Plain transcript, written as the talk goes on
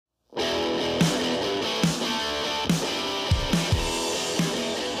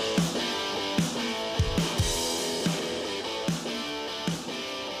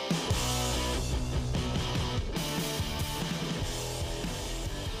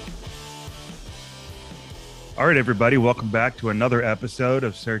All right, everybody, welcome back to another episode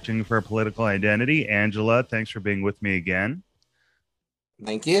of Searching for a Political Identity. Angela, thanks for being with me again.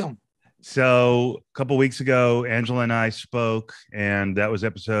 Thank you. So, a couple weeks ago, Angela and I spoke, and that was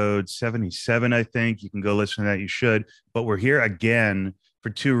episode 77, I think. You can go listen to that, you should. But we're here again for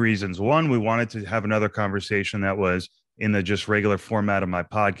two reasons. One, we wanted to have another conversation that was in the just regular format of my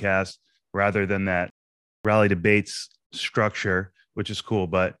podcast rather than that rally debates structure, which is cool,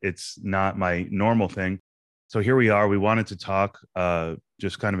 but it's not my normal thing. So here we are. We wanted to talk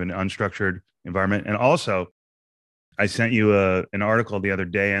just kind of an unstructured environment. And also, I sent you an article the other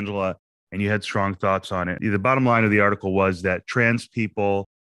day, Angela, and you had strong thoughts on it. The bottom line of the article was that trans people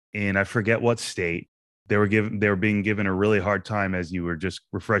in, I forget what state, they were being given a really hard time, as you were just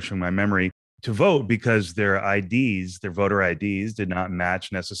refreshing my memory, to vote because their IDs, their voter IDs, did not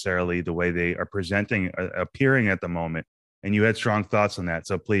match necessarily the way they are presenting, appearing at the moment. And you had strong thoughts on that.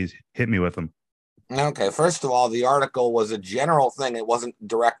 So please hit me with them. Okay, first of all, the article was a general thing. It wasn't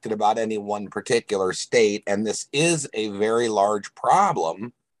directed about any one particular state. And this is a very large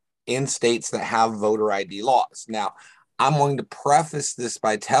problem in states that have voter ID laws. Now, I'm going to preface this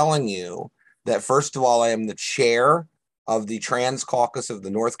by telling you that, first of all, I am the chair of the Trans Caucus of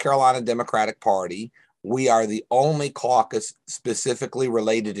the North Carolina Democratic Party. We are the only caucus specifically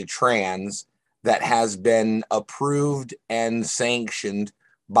related to trans that has been approved and sanctioned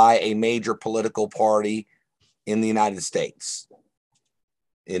by a major political party in the United States,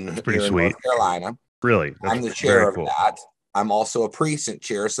 here in North Carolina. Really? I'm the chair of that. I'm also a precinct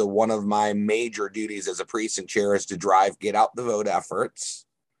chair. So one of my major duties as a precinct chair is to drive get out the vote efforts.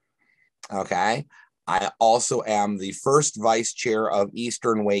 Okay. I also am the first vice chair of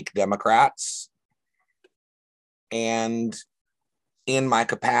Eastern Wake Democrats. And in my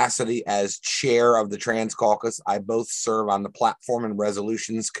capacity as chair of the Trans Caucus, I both serve on the Platform and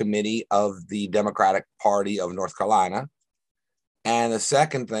Resolutions Committee of the Democratic Party of North Carolina. And the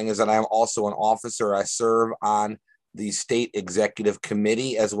second thing is that I'm also an officer. I serve on the State Executive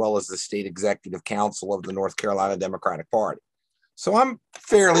Committee as well as the State Executive Council of the North Carolina Democratic Party. So I'm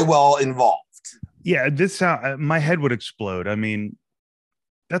fairly well involved. Yeah, my head would explode. I mean,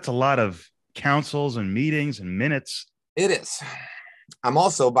 that's a lot of councils and meetings and minutes. It is. I'm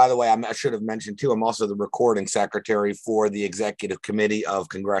also, by the way, I should have mentioned too, I'm also the recording secretary for the Executive Committee of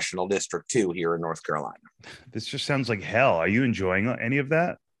Congressional District 2 here in North Carolina. This just sounds like hell. Are you enjoying any of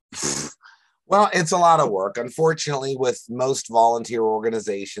that? Well, it's a lot of work. Unfortunately, with most volunteer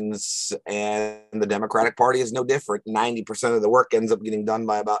organizations, and the Democratic Party is no different, 90% of the work ends up getting done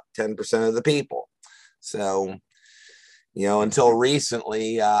by about 10% of the people. So, until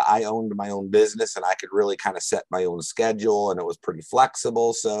recently, I owned my own business and I could really kind of set my own schedule and it was pretty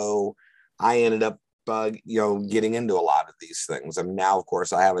flexible. So I ended up, getting into a lot of these things. And now, of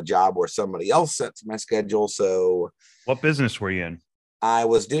course, I have a job where somebody else sets my schedule. So what business were you in? I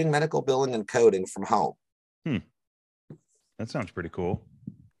was doing medical billing and coding from home. That sounds pretty cool.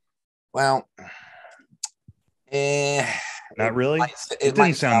 Well, not really. It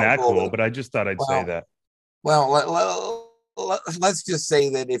didn't sound that cool, but I just thought I'd say that. Well, let's just say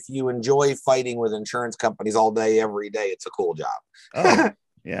that if you enjoy fighting with insurance companies all day, every day, it's a cool job. Oh,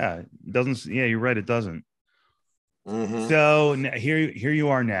 yeah. It doesn't. Yeah, you're right. It doesn't. Mm-hmm. So here you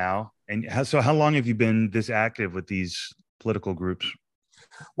are now. And how long have you been this active with these political groups?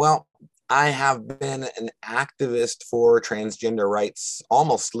 Well, I have been an activist for transgender rights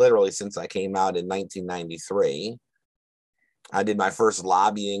almost literally since I came out in 1993. I did my first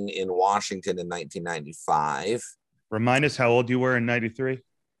lobbying in Washington in 1995. Remind us how old you were in 93?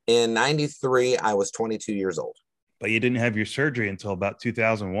 In 93, I was 22 years old. But you didn't have your surgery until about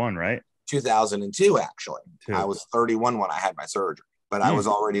 2001, right? 2002, actually. I was 31 when I had my surgery, but I was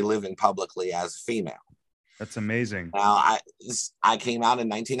already living publicly as a female. That's amazing. Now, I came out in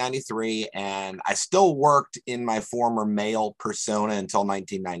 1993, and I still worked in my former male persona until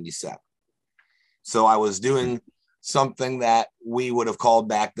 1997. So I was doing something that we would have called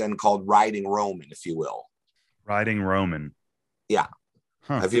back then called riding Roman, if you will. Riding Roman. Yeah.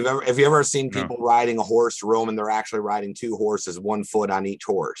 Huh. Have you ever seen people riding a horse Roman? They're actually riding two horses, 1 foot on each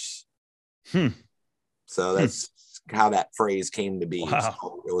horse. So that's how that phrase came to be.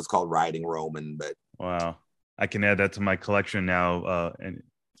 Wow. It was called riding Roman. But wow, I can add that to my collection now. And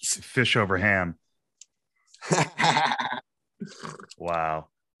fish over ham. Wow.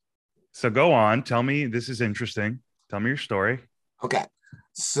 So go on. Tell me. This is interesting. Tell me your story. Okay.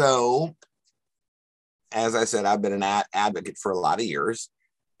 So, as I said, I've been an advocate for a lot of years.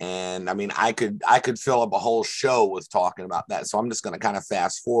 And I mean, I could fill up a whole show with talking about that. So I'm just going to kind of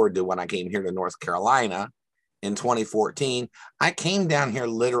fast forward to when I came here to North Carolina in 2014, I came down here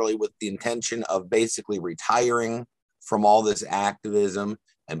literally with the intention of basically retiring from all this activism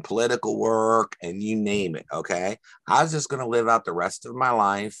and political work and you name it. Okay. I was just going to live out the rest of my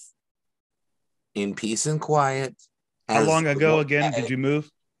life in peace and quiet. How long ago again did you move?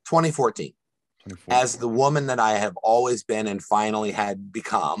 2014. 2014. As the woman that I have always been and finally had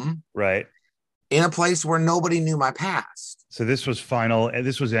become. Right. In a place where nobody knew my past. So this was final.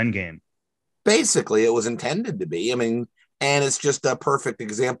 This was endgame. Basically, it was intended to be. I mean, and it's just a perfect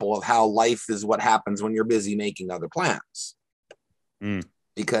example of how life is what happens when you're busy making other plans.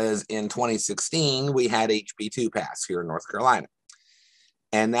 Because in 2016, we had HB2 pass here in North Carolina.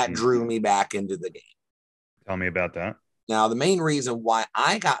 And that drew me back into the game. Tell me about that. Now, the main reason why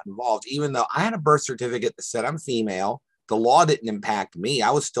I got involved, even though I had a birth certificate that said I'm female, the law didn't impact me.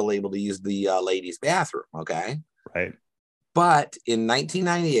 I was still able to use the ladies' bathroom. Okay. Right. But in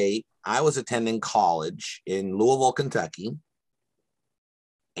 1998, I was attending college in Louisville, Kentucky.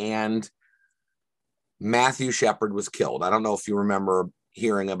 And Matthew Shepard was killed. I don't know if you remember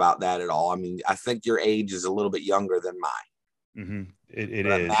hearing about that at all. I mean, I think your age is a little bit younger than mine. Mm-hmm. It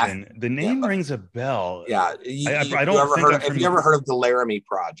is. And the name rings a bell. Yeah. I don't think have you ever heard of the Laramie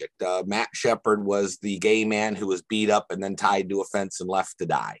Project? Matt Shepard was the gay man who was beat up and then tied to a fence and left to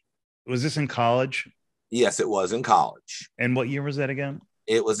die. Was this in college? Yes, it was in college. And what year was that again?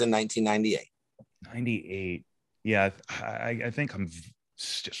 It was in 1998. 98. Yeah. I think I'm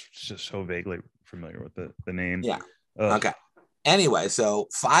just so vaguely familiar with the name. Yeah. Okay. Anyway, so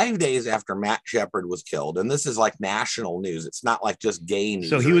 5 days after Matt Shepard was killed, and this is like national news. It's not like just gay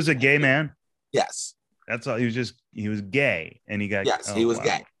news. So he was a gay man? Yes. That's all. He was gay and he got. Yes, he was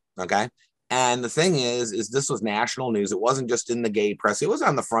gay. Okay. And the thing is this was national news. It wasn't just in the gay press. It was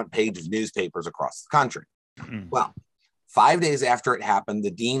on the front page of newspapers across the country. Well, 5 days after it happened, the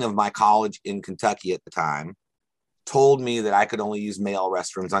dean of my college in Kentucky at the time told me that I could only use male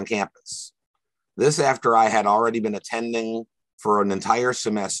restrooms on campus. This after I had already been attending for an entire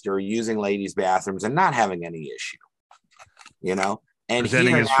semester using ladies' bathrooms and not having any issue, you know, and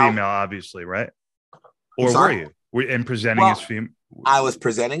presenting as female, obviously, right? Or were you? And presenting as female? I was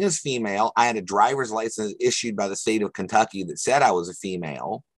presenting as female. I had a driver's license issued by the state of Kentucky that said I was a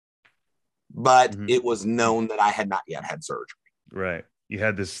female, but it was known that I had not yet had surgery. Right. You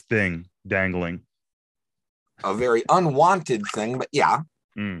had this thing dangling. A very unwanted thing, but yeah.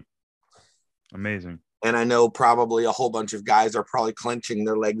 Amazing. And I know probably a whole bunch of guys are probably clenching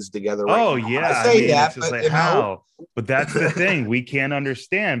their legs together. Oh, right now. yeah. I say that, but like, how? But that's the thing. We can't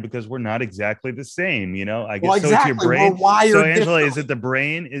understand because we're not exactly the same, you know? I guess so. It's your brain. So, Angela, is it the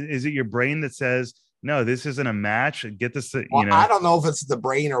brain? Is it your brain that says, no, this isn't a match? Get this, you know? I don't know if it's the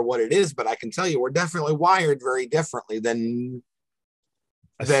brain or what it is, but I can tell you we're definitely wired very differently than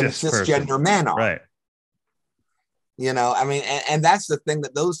cisgender men are. Right. You know, I mean, and that's the thing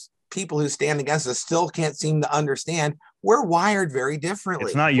that those people who stand against us still can't seem to understand. We're wired very differently.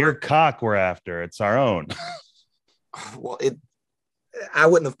 It's not your cock we're after. It's our own. Well, I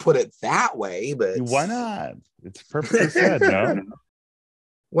wouldn't have put it that way, but why not? It's perfectly said, no?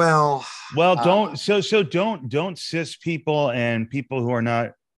 Well, don't cis people and people who are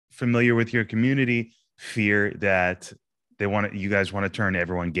not familiar with your community fear that you guys want to turn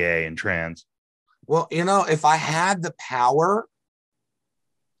everyone gay and trans. Well, you know, if I had the power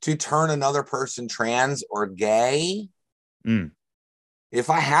to turn another person trans or gay, if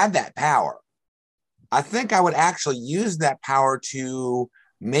I had that power, I think I would actually use that power to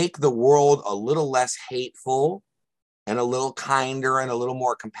make the world a little less hateful and a little kinder and a little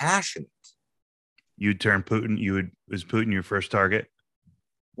more compassionate. You'd turn Putin. Was Putin your first target?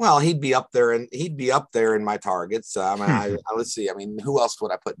 Well, he'd be up there in my targets. Let's see. I mean, who else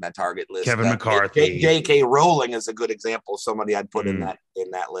would I put in that target list? Kevin McCarthy. J.K. Rowling is a good example of somebody I'd put in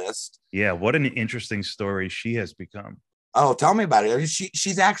that list. Yeah, what an interesting story she has become. Oh, tell me about it.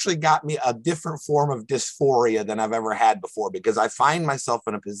 She's actually got me a different form of dysphoria than I've ever had before, because I find myself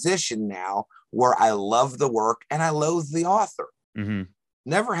in a position now where I love the work and I loathe the author.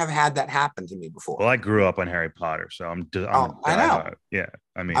 Never have had that happen to me before. Well, I grew up on Harry Potter, so I know. Yeah,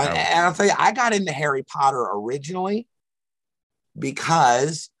 I mean, and I'll tell you, I got into Harry Potter originally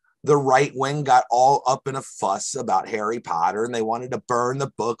because the right wing got all up in a fuss about Harry Potter and they wanted to burn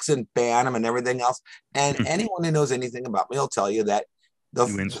the books and ban them and everything else. And anyone who knows anything about me will tell you that the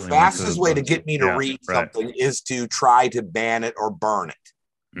fastest way to get me to read something is to try to ban it or burn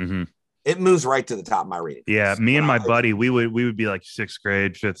it. It moves right to the top of my reading. Yeah, me and my buddy, we would be like fifth,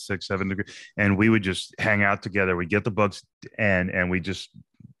 sixth, seventh grade, and we would just hang out together. We get the books and we just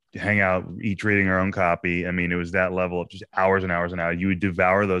hang out, each reading our own copy. I mean, it was that level of just hours and hours and hours. You would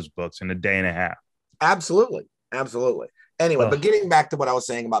devour those books in a day and a half. Absolutely. Absolutely. Anyway, Oh, but getting back to what I was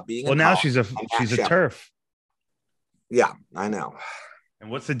saying about being well, in now college and Matt she's a Shepard. turf. Yeah, I know. And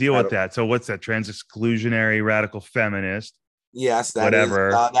what's the deal with that? So what's that? Trans exclusionary radical feminist, Yes,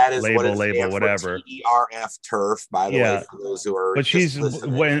 whatever, that is what it label, stands for. whatever. TERF, turf. By the way, Yeah. for those who are But just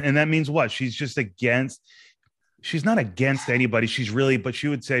listening. and that means what? She's just against, she's not against anybody. She's really, but she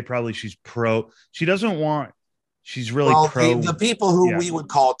would say probably she's pro. She doesn't want, she's really Well, pro. the people who Yeah. we would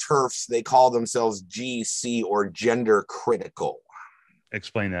call turfs, they call themselves GC or gender critical.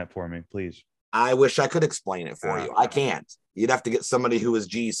 Explain that for me, please. I wish I could explain it for you. I can't. You'd have to get somebody who is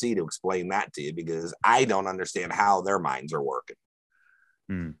GC to explain that to you because I don't understand how their minds are working.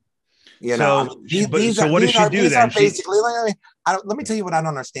 Hmm. You so, know, I mean, so what does she do then? Basically, let me tell you what I don't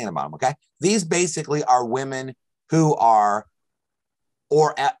understand about them. Okay, these basically are women who are,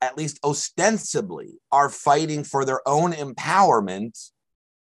 or at least ostensibly, are fighting for their own empowerment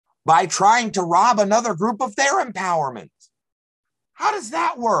by trying to rob another group of their empowerment. How does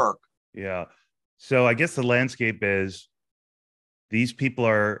that work? Yeah. So I guess the landscape is these people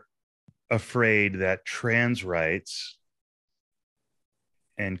are afraid that trans rights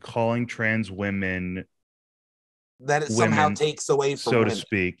and calling trans women that it somehow takes away from so women, to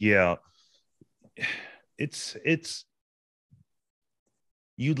speak. Yeah. It's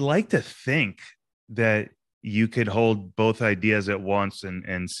you'd like to think that you could hold both ideas at once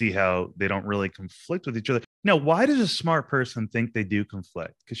and see how they don't really conflict with each other. Now, why does a smart person think they do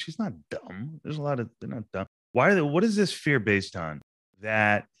conflict? Because she's not dumb. There's a lot of, they're not dumb. Why are they, what is this fear based on?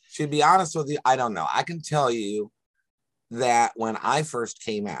 That, to be honest with you, I don't know. I can tell you that when I first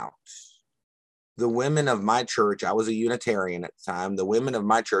came out, the women of my church, I was a Unitarian at the time, the women of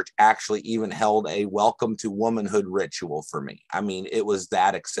my church actually even held a welcome to womanhood ritual for me. I mean, it was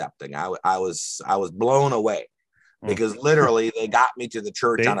that accepting. I was blown away because literally they got me to the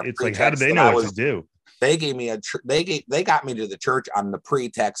church on a it's pretext. Like, how did they know what to do? They gave me they got me to the church on the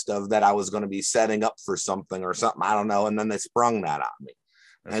pretext of that I was going to be setting up for something or something. I don't know. And then they sprung that on me.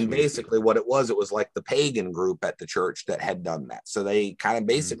 That's and sweet. Basically what it was like the pagan group at the church that had done that. So they kind of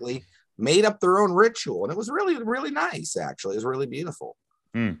basically made up their own ritual. And it was really, really nice, actually. It was really beautiful.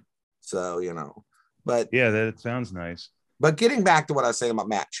 So, you know, but yeah, that sounds nice. But getting back to what I was saying about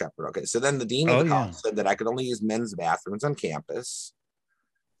Matt Shepard. Okay. So then the dean of the college said that I could only use men's bathrooms on campus.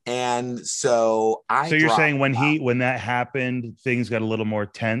 And so So you're saying when that happened, things got a little more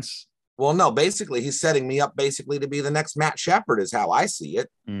tense? Well, no, basically he's setting me up basically to be the next Matt Shepard is how I see it,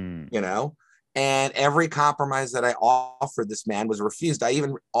 you know, and every compromise that I offered this man was refused. I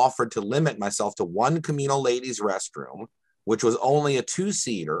even offered to limit myself to one communal ladies restroom, which was only a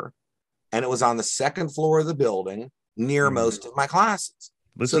 2-seater. And it was on the second floor of the building near most of my classes.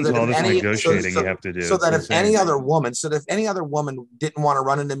 Listen to all this negotiating you have to do. So that if any other woman didn't want to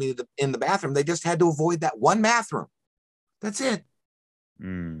run into me in the bathroom, they just had to avoid that one bathroom. That's it.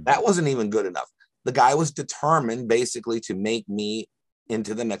 That wasn't even good enough. The guy was determined basically to make me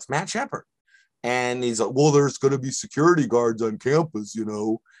into the next Matt Shepard. And he's like, well, there's going to be security guards on campus, you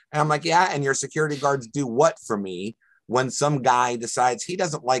know? And I'm like, yeah. And your security guards do what for me when some guy decides he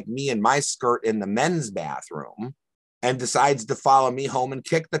doesn't like me and my skirt in the men's bathroom and decides to follow me home and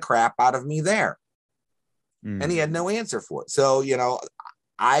kick the crap out of me there? And he had no answer for it. So, you know,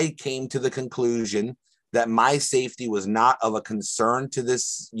 I came to the conclusion that my safety was not of a concern to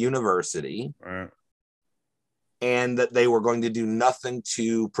this university, and that they were going to do nothing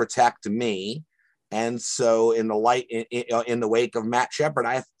to protect me. And so in the wake of Matt Shepard,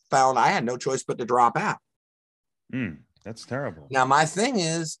 I found I had no choice but to drop out. That's terrible. Now, my thing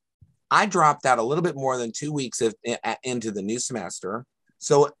is, I dropped out a little bit more than 2 weeks into the new semester.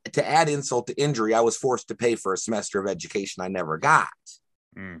 So to add insult to injury, I was forced to pay for a semester of education I never got.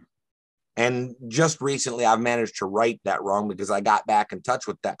 And just recently, I've managed to right that wrong because I got back in touch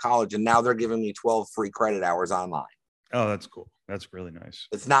with that college, and now they're giving me 12 free credit hours online. Oh, that's cool. That's really nice.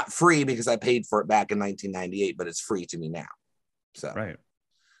 It's not free because I paid for it back in 1998, but it's free to me now. So, right.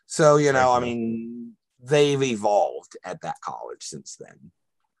 So, you know, I mean, they've evolved at that college since then.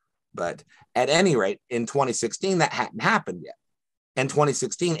 But at any rate, in 2016, that hadn't happened yet. In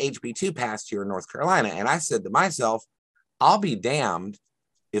 2016, HB2 passed here in North Carolina. And I said to myself, I'll be damned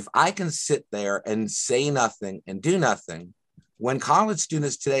if I can sit there and say nothing and do nothing when college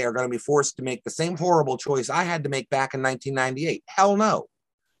students today are going to be forced to make the same horrible choice I had to make back in 1998. Hell no.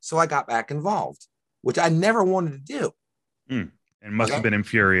 So I got back involved, which I never wanted to do. It must have been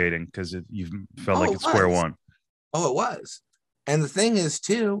infuriating because you felt like it's square one. Oh, it was. And the thing is,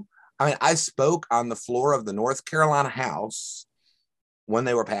 too, I mean, I spoke on the floor of the North Carolina House when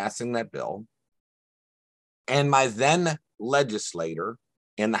they were passing that bill. And my then legislator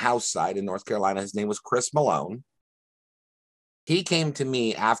in the House side in North Carolina. His name was Chris Malone. He came to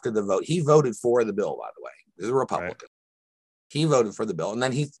me after the vote. He voted for the bill, by the way. He's a Republican. Right. He voted for the bill. And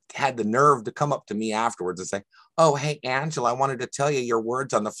then he had the nerve to come up to me afterwards and say, oh, hey, Angela, I wanted to tell you your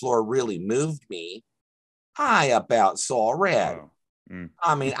words on the floor really moved me. I about saw red. Wow.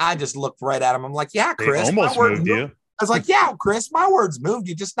 I mean, I just looked right at him. I'm like, yeah, Chris. They almost moved you. I was like, yeah, Chris, my words moved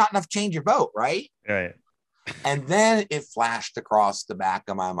you, just not enough to change your vote, right? Right. And then it flashed across the back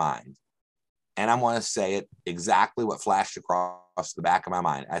of my mind. And I'm going to say it exactly what flashed across the back of my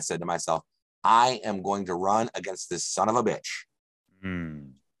mind. I said to myself, I am going to run against this son of a bitch.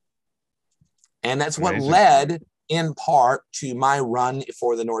 And that's what led in part to my run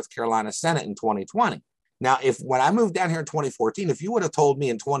for the North Carolina Senate in 2020. Now, when I moved down here in 2014, if you would have told me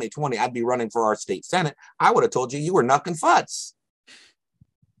in 2020 I'd be running for our state Senate, I would have told you were knucking futz.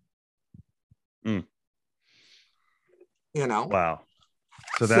 You know? Wow.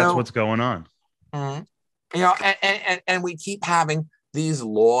 So that's what's going on. You know, and we keep having these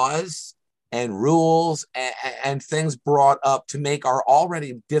laws and rules and things brought up to make our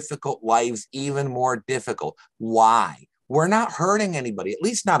already difficult lives even more difficult. Why? We're not hurting anybody, at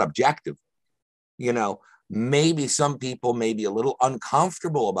least not objectively. You know, maybe some people may be a little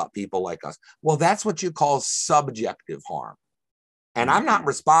uncomfortable about people like us. Well, that's what you call subjective harm. And I'm not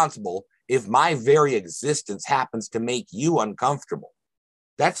responsible if my very existence happens to make you uncomfortable.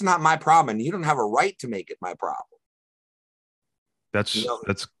 That's not my problem. And you don't have a right to make it my problem. That's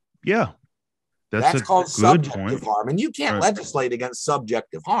called subjective harm. And you can't legislate against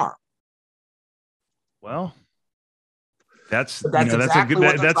subjective harm. Well, that's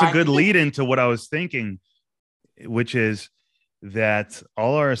a good lead into what I was thinking, which is that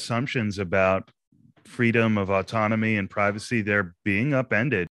all our assumptions about freedom of autonomy and privacy, they're being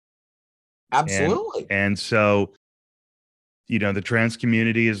upended. Absolutely. And so, you know, the trans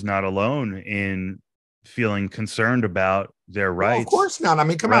community is not alone in feeling concerned about their rights. Well, of course not. I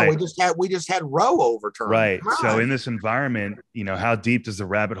mean, come on, we just had Roe overturned. Right. So in this environment, you know, how deep does the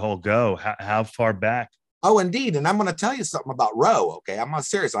rabbit hole go? How far back? Oh, indeed. And I'm going to tell you something about Roe. Okay. I'm not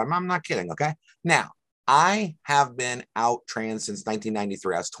serious. I'm not kidding. Okay. Now, I have been out trans since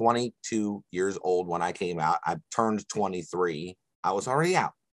 1993. I was 22 years old when I came out. I turned 23. I was already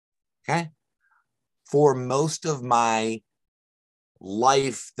out. Okay. For most of my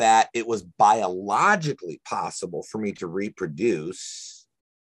life that it was biologically possible for me to reproduce,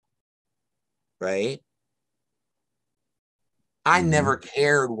 right? I never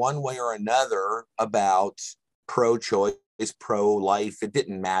cared one way or another about pro-choice, pro-life. It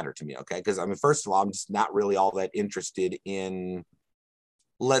didn't matter to me, okay? Because, I mean, first of all, I'm just not really all that interested in,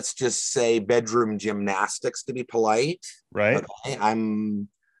 let's just say, bedroom gymnastics, to be polite. Right. Okay? I'm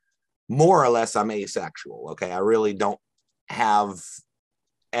asexual, okay? I really don't have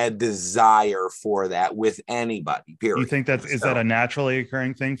a desire for that with anybody, period. You think is that a naturally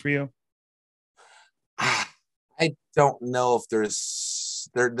occurring thing for you? I don't know if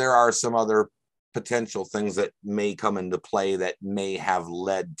there are some other potential things that may come into play that may have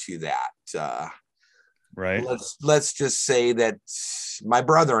led to that. Right. Let's just say that my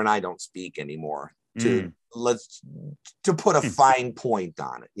brother and I don't speak anymore. To put a fine point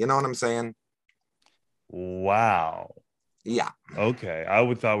on it. You know what I'm saying? Wow. Yeah. Okay.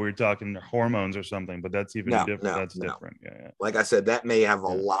 I thought we were talking hormones or something, but that's even different. That's different. Yeah. Like I said, that may have a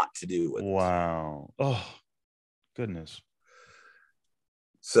lot to do with it. Wow. Oh, goodness.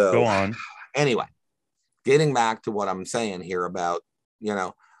 So go on. Anyway, getting back to what I'm saying here about, you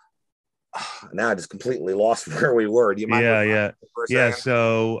know, now I just completely lost where we were. Do you mind? Yeah.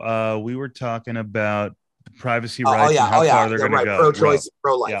 So we were talking about privacy rights and how far they're going to go. Pro-choice,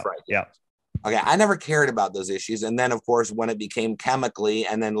 pro-life, right? Yeah. Okay, I never cared about those issues. And then, of course, when it became chemically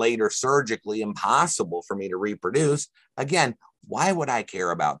and then later surgically impossible for me to reproduce, again, why would I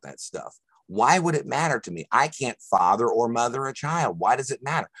care about that stuff? Why would it matter to me? I can't father or mother a child. Why does it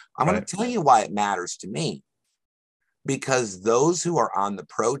matter? I'm going to tell you why it matters to me. Because those who are on the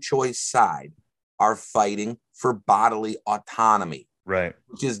pro-choice side are fighting for bodily autonomy. Right.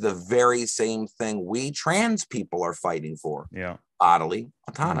 Which is the very same thing we trans people are fighting for. Yeah. Bodily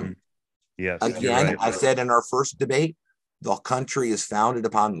autonomy. Yes. Again, I said in our first debate, the country is founded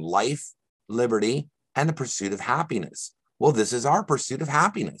upon life, liberty, and the pursuit of happiness. Well, this is our pursuit of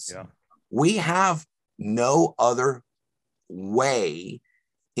happiness. Yeah. We have no other way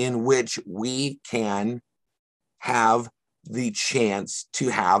in which we can have the chance to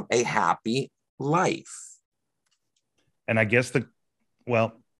have a happy life. And I guess I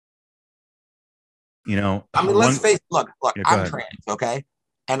mean, let's face it. Look, I'm trans, okay?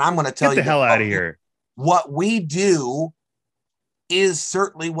 And I'm going to tell you the hell out of here. What we do is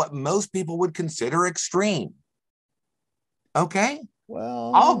certainly what most people would consider extreme. Okay?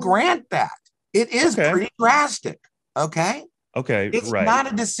 Well, I'll grant that. It is okay. pretty drastic. Okay? Okay, It's right.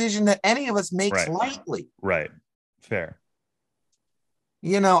 not a decision that any of us makes Right. lightly. Right. Fair.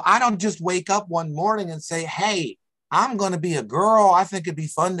 You know, I don't just wake up one morning and say, hey, I'm going to be a girl. I think it'd be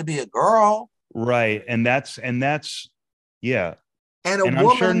fun to be a girl. Right. And that's, yeah. And a And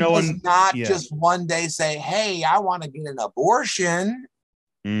I'm sure woman no does one, not yeah. just one day say, hey, I want to get an abortion.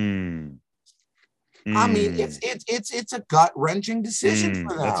 I mean, it's a gut-wrenching decision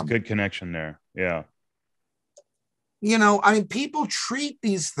for them. That's a good connection there. Yeah. You know, I mean, people treat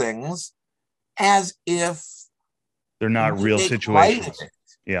these things as if They're not we real make situations. light of it,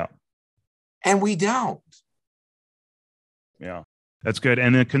 Yeah. and we don't. Yeah. That's good.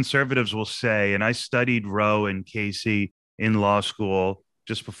 And the conservatives will say, and I studied Roe and Casey in law school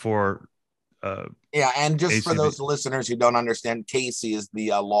just before. Yeah, and just Casey, for those listeners who don't understand, Casey is the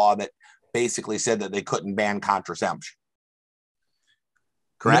law that basically said that they couldn't ban contraception.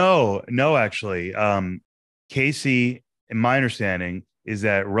 Correct? No, actually. Casey, in my understanding, is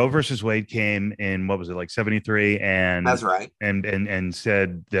that Roe versus Wade came in, what was it, like 73, and That's right. And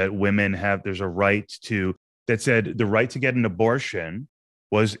said that women there's a right to, that said the right to get an abortion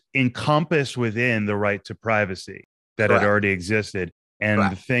was encompassed within the right to privacy that Correct. had already existed. And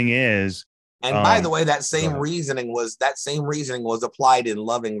Correct. the thing is, and by the way, that same reasoning was applied in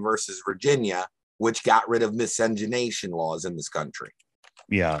Loving versus Virginia, which got rid of miscegenation laws in this country.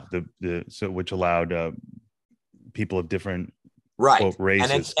 Yeah, which allowed people of different right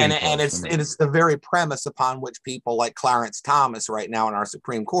races, and it's the very premise upon which people like Clarence Thomas right now in our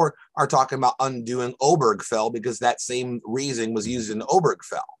Supreme Court are talking about undoing Obergefell, because that same reasoning was used in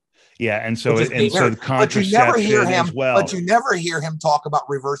Obergefell. Yeah, and so the contraception but you never hear him, as well. But you never hear him talk about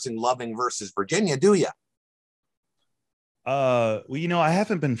reversing Loving versus Virginia, do you? Well, you know, I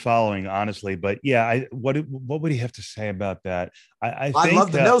haven't been following, honestly, but yeah, what would he have to say about that? I'd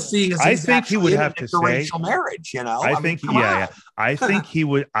love to know, seeing as I think he would have to say interracial marriage. You know, I think he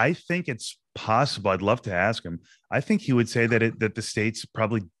would. I think it's possible. I'd love to ask him. I think he would say that the states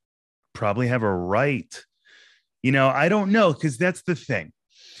probably have a right. You know, I don't know, because that's the thing.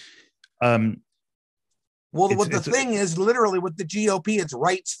 Well, the thing is, literally with the GOP, it's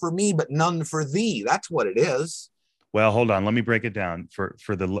rights for me, but none for thee. That's what it is. Well, hold on. Let me break it down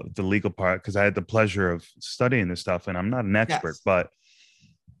for the legal part, because I had the pleasure of studying this stuff, and I'm not an expert, yes. But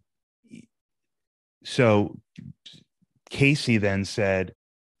so Casey then said,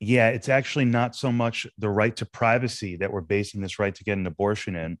 yeah, it's actually not so much the right to privacy that we're basing this right to get an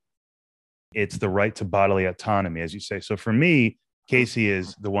abortion in. It's the right to bodily autonomy, as you say. So for me, Casey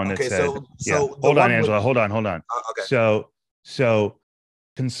is the one that said, hold on, Angela, hold on. Okay. So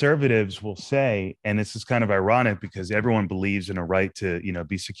conservatives will say, and this is kind of ironic because everyone believes in a right to, you know,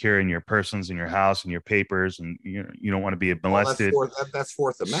 be secure in your persons, in your house, and your papers, and you don't want to be molested. Well, that's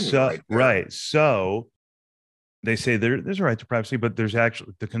Fourth Amendment, right? So they say there's a right to privacy, but there's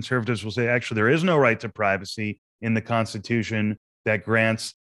actually, the conservatives will say, actually, there is no right to privacy in the Constitution that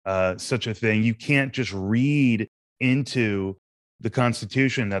grants such a thing. You can't just read into the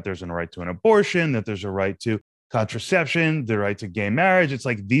Constitution that there's a right to an abortion, that there's a right to contraception, the right to gay marriage. It's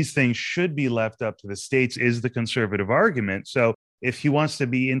like these things should be left up to the states, is the conservative argument. So if he wants to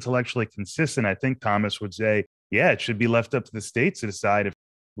be intellectually consistent, I think Thomas would say, yeah, it should be left up to the states to decide if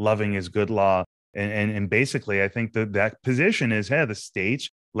loving is good law. And basically, I think that position is, hey,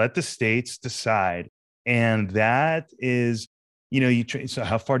 let the states decide. And that is, you know, so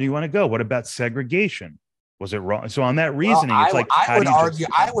how far do you want to go? What about segregation? Was it wrong? So on that reasoning, it's like,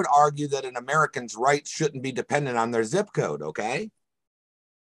 I would argue that an American's rights shouldn't be dependent on their zip code. Okay.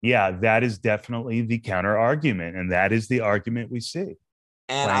 Yeah, that is definitely the counter argument. And that is the argument we see.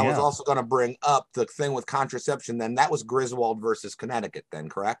 And I was also going to bring up the thing with contraception. Then that was Griswold versus Connecticut, then,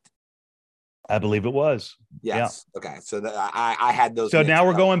 correct? I believe it was. Yes. Yeah. Okay. So I had those. So now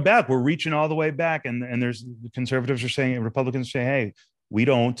we're going back. We're reaching all the way back. And there's, the conservatives are saying, Republicans say, hey, we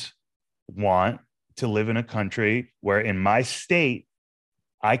don't want to live in a country where in my state,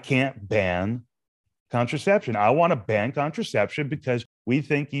 I can't ban contraception. I want to ban contraception because we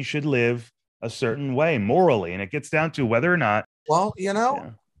think you should live a certain way morally. And it gets down to whether or not. Well, you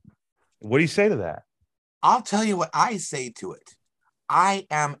know, what do you say to that? I'll tell you what I say to it. I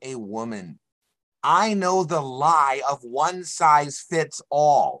am a woman. I know the lie of one size fits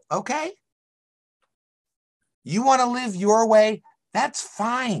all. Okay. You want to live your way? That's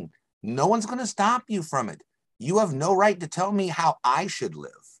fine. No one's going to stop you from it. You have no right to tell me how I should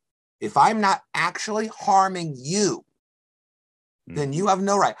live. If I'm not actually harming you, then you have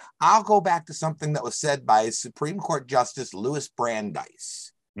no right. I'll go back to something that was said by Supreme Court Justice Louis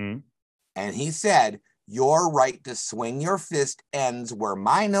Brandeis. Mm. And he said, your right to swing your fist ends where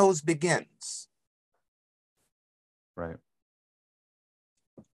my nose begins. Right.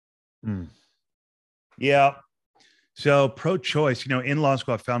 Yeah. So pro-choice, in law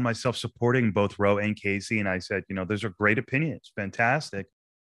school, I found myself supporting both Roe and Casey. And I said, those are great opinions. Fantastic.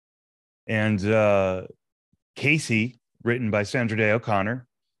 And Casey, written by Sandra Day O'Connor,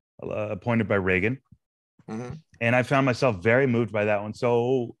 appointed by Reagan. Mm-hmm. And I found myself very moved by that one.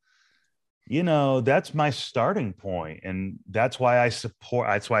 So, that's my starting point. And that's why I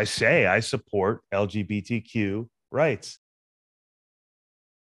say I support LGBTQ rights.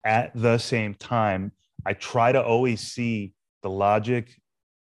 At the same time, I try to always see the logic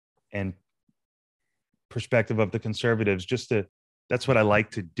and perspective of the conservatives. That's what I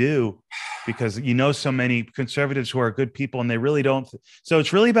like to do, because so many conservatives who are good people and they really don't. So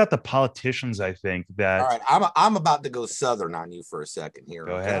it's really about the politicians, I think. That all right, I'm about to go Southern on you for a second here.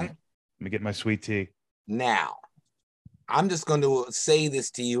 Go ahead. Let me get my sweet tea. Now, I'm just going to say this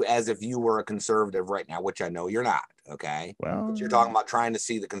to you as if you were a conservative right now, which I know you're not. Okay. Well, but you're talking about trying to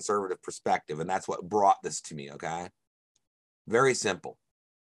see the conservative perspective, and that's what brought this to me. Okay. Very simple.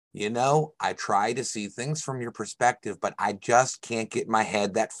 I try to see things from your perspective, but I just can't get my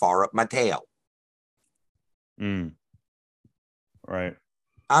head that far up my tail. Right.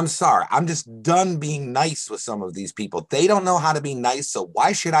 I'm sorry. I'm just done being nice with some of these people. They don't know how to be nice, so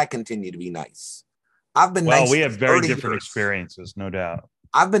why should I continue to be nice? I've been nice. Well, we have very different experiences, no doubt.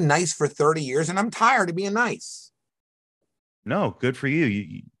 I've been nice for 30 years, and I'm tired of being nice. No, good for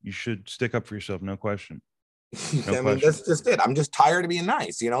you. You should stick up for yourself, no question. I mean, that's just it. I'm just tired of being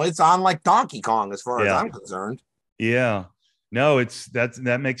nice. It's on like Donkey Kong as far as I'm concerned. Yeah. No,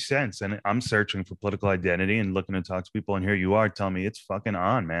 that makes sense. And I'm searching for political identity and looking to talk to people. And here you are telling me it's fucking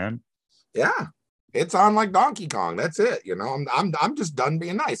on, man. Yeah. It's on like Donkey Kong. That's it. I'm just done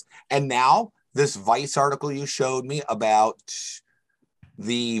being nice. And now this Vice article you showed me about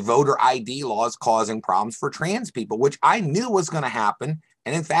the voter ID laws causing problems for trans people, which I knew was going to happen.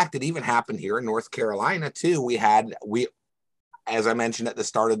 And in fact, it even happened here in North Carolina too. As I mentioned at the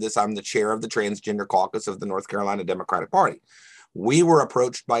start of this, I'm the chair of the Transgender Caucus of the North Carolina Democratic Party. We were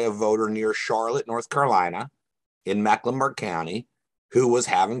approached by a voter near Charlotte, North Carolina, in Mecklenburg County, who was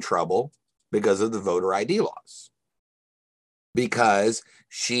having trouble because of the voter ID laws. Because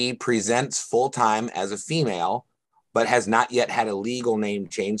she presents full-time as a female, but has not yet had a legal name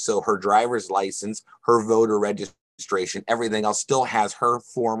change. So her driver's license, her voter registration, everything else still has her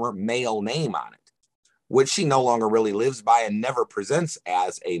former male name on it, which she no longer really lives by and never presents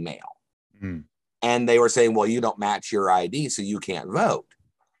as a male. And they were saying, well, you don't match your ID, so you can't vote.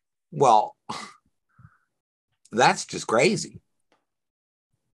 Well, that's just crazy.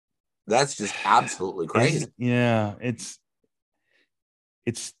 That's just absolutely crazy.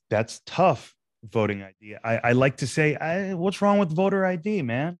 That's tough, voting ID. I like to say, what's wrong with voter ID,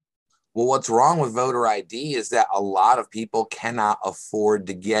 man? Well, what's wrong with voter ID is that a lot of people cannot afford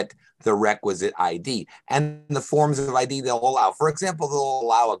to get the requisite ID. And the forms of ID they'll allow. For example, they'll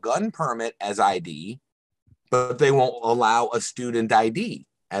allow a gun permit as ID, but they won't allow a student ID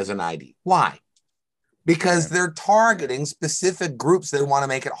as an ID. Why? Because they're targeting specific groups. They want to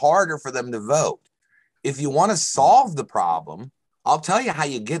make it harder for them to vote. If you want to solve the problem, I'll tell you how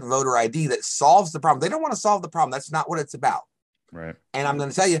you get voter ID that solves the problem. They don't want to solve the problem. That's not what it's about. Right. And I'm going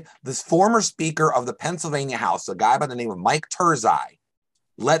to tell you, this former speaker of the Pennsylvania House, a guy by the name of Mike Turzai,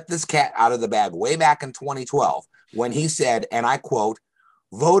 let this cat out of the bag way back in 2012 when he said, and I quote,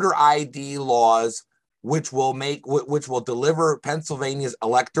 voter ID laws which will deliver Pennsylvania's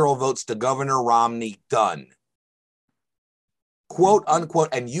electoral votes to Governor Romney done. Quote unquote.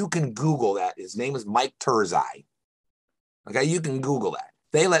 And you can Google that. His name is Mike Turzai. Okay, you can Google that.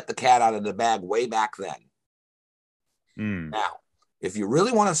 They let the cat out of the bag way back then. Now, if you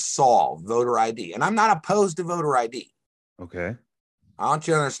really want to solve voter ID, and I'm not opposed to voter ID. Okay. I want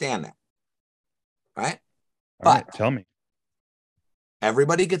you to understand that. Right? All right, tell me.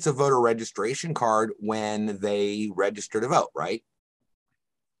 Everybody gets a voter registration card when they register to vote, right?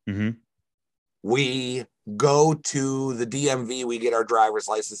 Mm-hmm. We go to the DMV, we get our driver's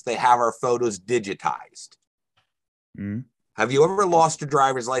license, they have our photos digitized. Mm-hmm. Have you ever lost your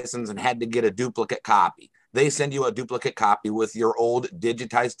driver's license and had to get a duplicate copy? They send you a duplicate copy with your old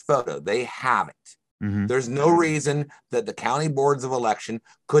digitized photo. They have it. Mm-hmm. There's no reason that the county boards of election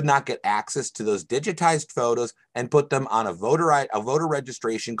could not get access to those digitized photos and put them on a voter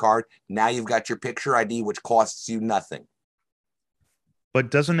registration card. Now you've got your picture ID, which costs you nothing.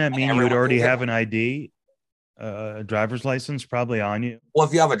 But doesn't that mean you would already have an ID? A driver's license probably on you. Well,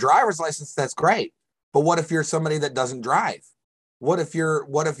 if you have a driver's license, that's great. But what if you're somebody that doesn't drive? But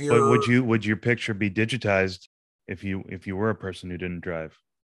would your picture be digitized if you were a person who didn't drive?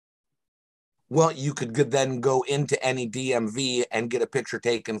 Well, you could then go into any DMV and get a picture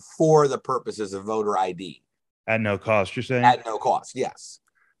taken for the purposes of voter ID. At no cost, you're saying? At no cost, yes.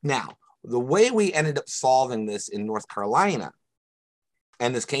 Now, the way we ended up solving this in North Carolina,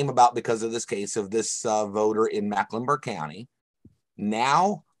 and this came about because of this case of this voter in Mecklenburg County,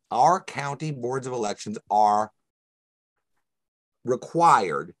 now our county boards of elections are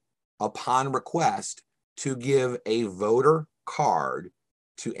required, upon request, to give a voter card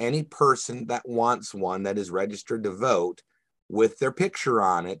to any person that wants one that is registered to vote with their picture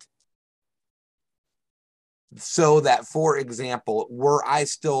on it. So that, for example, were I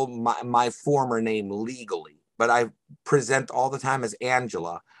still my former name legally, but I present all the time as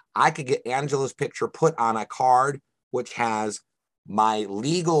Angela, I could get Angela's picture put on a card which has my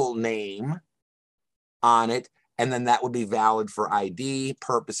legal name on it, and then that would be valid for ID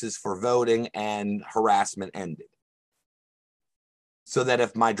purposes for voting, and harassment ended. So that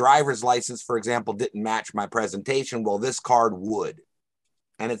if my driver's license, for example, didn't match my presentation, well, this card would,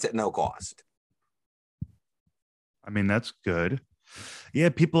 and it's at no cost. I mean, that's good. Yeah,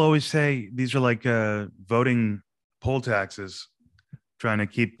 people always say these are like voting poll taxes, trying to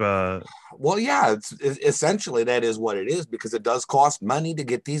keep. Well, yeah, it's essentially that is what it is, because it does cost money to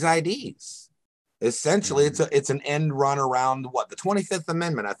get these IDs. Essentially, it's an end run around what the 25th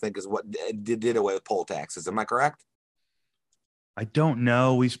Amendment, I think, is what did away with poll taxes. Am I correct? I don't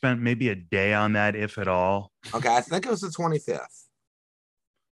know. We spent maybe a day on that, if at all. Okay, I think it was the 25th.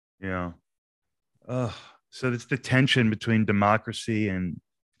 Yeah. So it's the tension between democracy and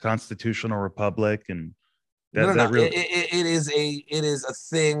constitutional republic, and that really it is a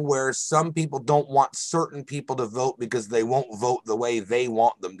thing where some people don't want certain people to vote because they won't vote the way they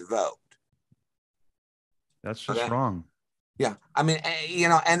want them to vote. That's just wrong. Yeah, I mean,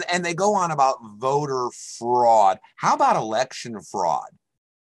 and they go on about voter fraud. How about election fraud?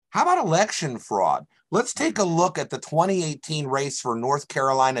 Let's take a look at the 2018 race for North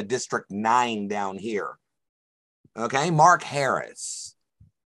Carolina District 9 down here. Okay, Mark Harris.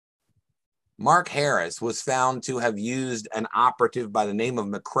 Mark Harris was found to have used an operative by the name of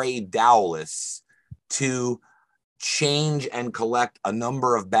McCrae Dowless to change and collect a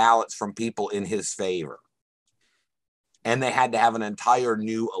number of ballots from people in his favor. And they had to have an entire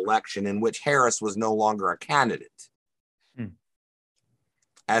new election in which Harris was no longer a candidate.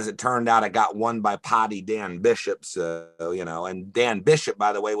 As it turned out, it got won by Potty Dan Bishop. So, and Dan Bishop,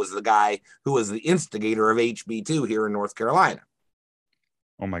 by the way, was the guy who was the instigator of HB2 here in North Carolina.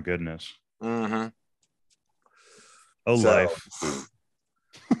 Oh, my goodness. Mm-hmm. Oh, so, life.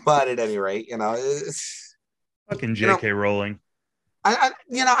 But at any rate, it's fucking J.K. Rowling.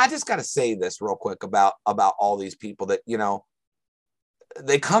 I just got to say this real quick about all these people that,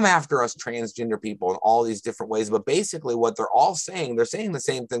 they come after us transgender people in all these different ways, but basically what they're all saying, they're saying the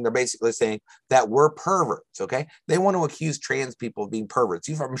same thing. They're basically saying that we're perverts. Okay. They want to accuse trans people of being perverts.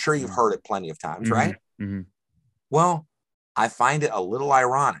 I'm sure you've heard it plenty of times, right? Mm-hmm. Well, I find it a little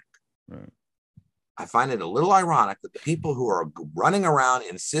ironic. Right. I find it a little ironic that the people who are running around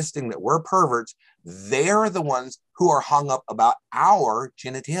insisting that we're perverts, they're the ones who are hung up about our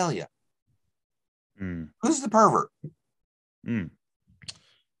genitalia. Who's the pervert?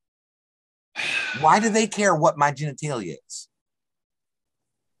 Why do they care what my genitalia is?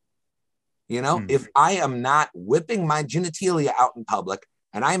 If I am not whipping my genitalia out in public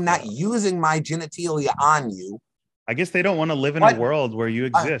and I'm not using my genitalia on you. I guess they don't want to live in a world where you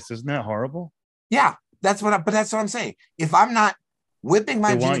exist. Isn't that horrible? Yeah, that's what I'm saying. If I'm not whipping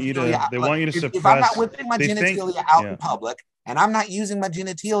my genitalia, they want you to suppress. If I'm not whipping my genitalia out in public and I'm not using my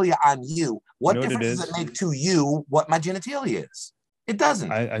genitalia on you, what difference does it make to you what my genitalia is? It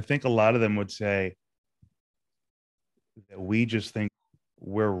doesn't. I think a lot of them would say that we just think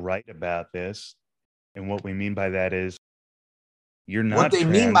we're right about this. And what we mean by that is you're not. What they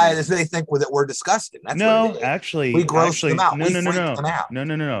mean by it is they think that we're disgusting. That's what actually, we gross them out.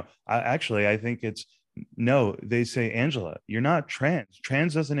 No. I think it's no. They say, Angela, you're not trans.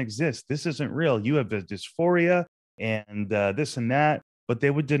 Trans doesn't exist. This isn't real. You have a dysphoria and this and that. But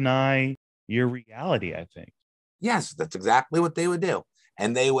they would deny your reality, I think. Yes, that's exactly what they would do.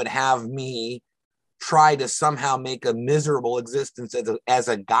 And they would have me try to somehow make a miserable existence as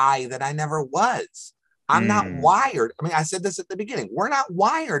a guy that I never was. I'm not wired. I mean, I said this at the beginning. We're not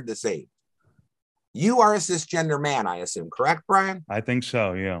wired the same. You are a cisgender man, I assume. Correct, Brian? I think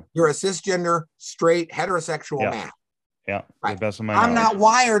so, yeah. You're a cisgender, straight, heterosexual man. Yeah, right. the best of my knowledge. I'm not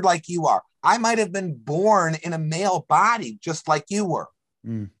wired like you are. I might have been born in a male body just like you were,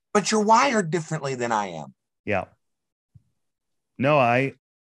 but you're wired differently than I am. Yeah. No, I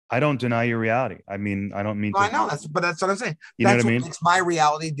don't deny your reality. I mean, I don't mean to. I know but that's what I'm saying. You know that's what I mean? Makes my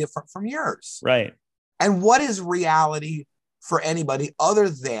reality different from yours. Right. And what is reality for anybody other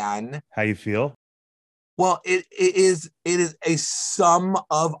than how you feel? Well, it is a sum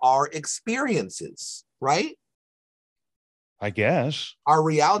of our experiences, right? I guess. Our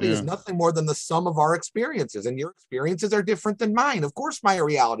reality is nothing more than the sum of our experiences, and your experiences are different than mine. Of course, my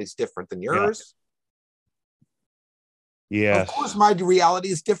reality is different than yours. Yes. Of course, my reality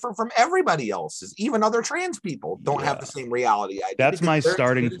is different from everybody else's. Even other trans people don't have the same reality I do. That's my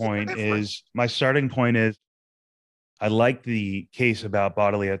starting point. My starting point is I like the case about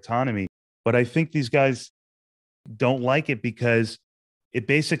bodily autonomy, but I think these guys don't like it because it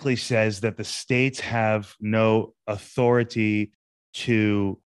basically says that the states have no authority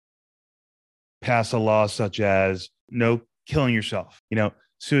to pass a law such as no killing yourself. You know,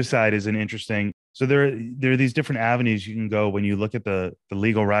 suicide is an interesting. So there are these different avenues you can go when you look at the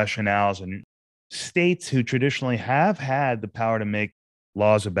legal rationales, and states who traditionally have had the power to make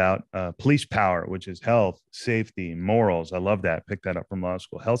laws about police power, which is health, safety, morals. I love that. Picked that up from law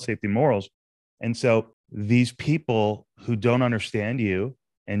school. Health, safety, morals. And so these people who don't understand you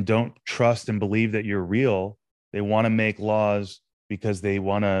and don't trust and believe that you're real, they want to make laws because they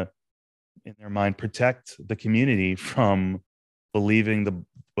want to, in their mind, protect the community from believing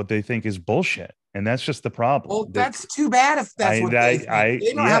what they think is bullshit. And that's just the problem. Well, that's too bad if that's what they think.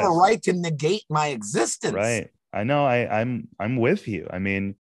 They don't have a right to negate my existence. Right. I know. I'm with you. I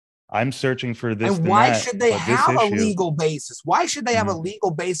mean, I'm searching for this. And why should they have a legal basis? Why should they have a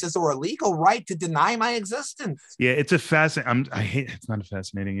legal basis or a legal right to deny my existence? Yeah, it's a fascinating. It's not a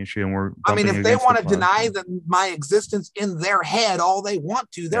fascinating issue, and I mean, if they want to deny my existence in their head all they want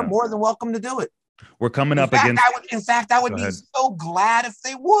to, they're more than welcome to do it. We're coming up against. I would be so glad if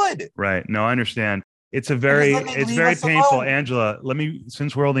they would. Right. No, I understand. It's very painful. Angela,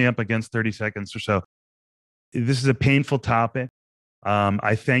 since we're only up against 30 seconds or so, this is a painful topic.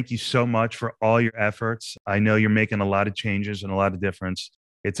 I thank you so much for all your efforts. I know you're making a lot of changes and a lot of difference.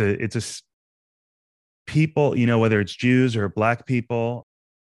 It's a people, you know, whether it's Jews or Black people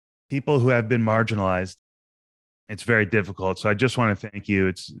who have been marginalized. It's very difficult. So I just want to thank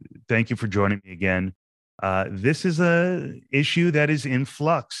you. Thank you for joining me again. This is a issue that is in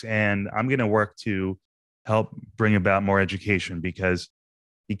flux, and I'm going to work to help bring about more education, because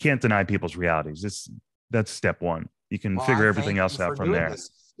you can't deny people's realities. That's step one. You can figure everything else out from there.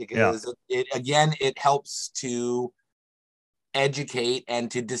 Because it helps to educate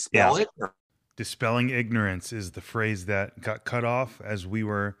and to dispel ignorance. Dispelling ignorance is the phrase that got cut off as we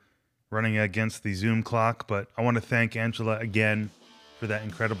were running against the Zoom clock. But I want to thank Angela again for that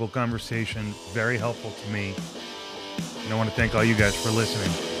incredible conversation. Very helpful to me. And I want to thank all you guys for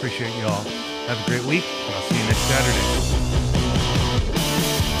listening. Appreciate you all. Have a great week, and I'll see you next Saturday.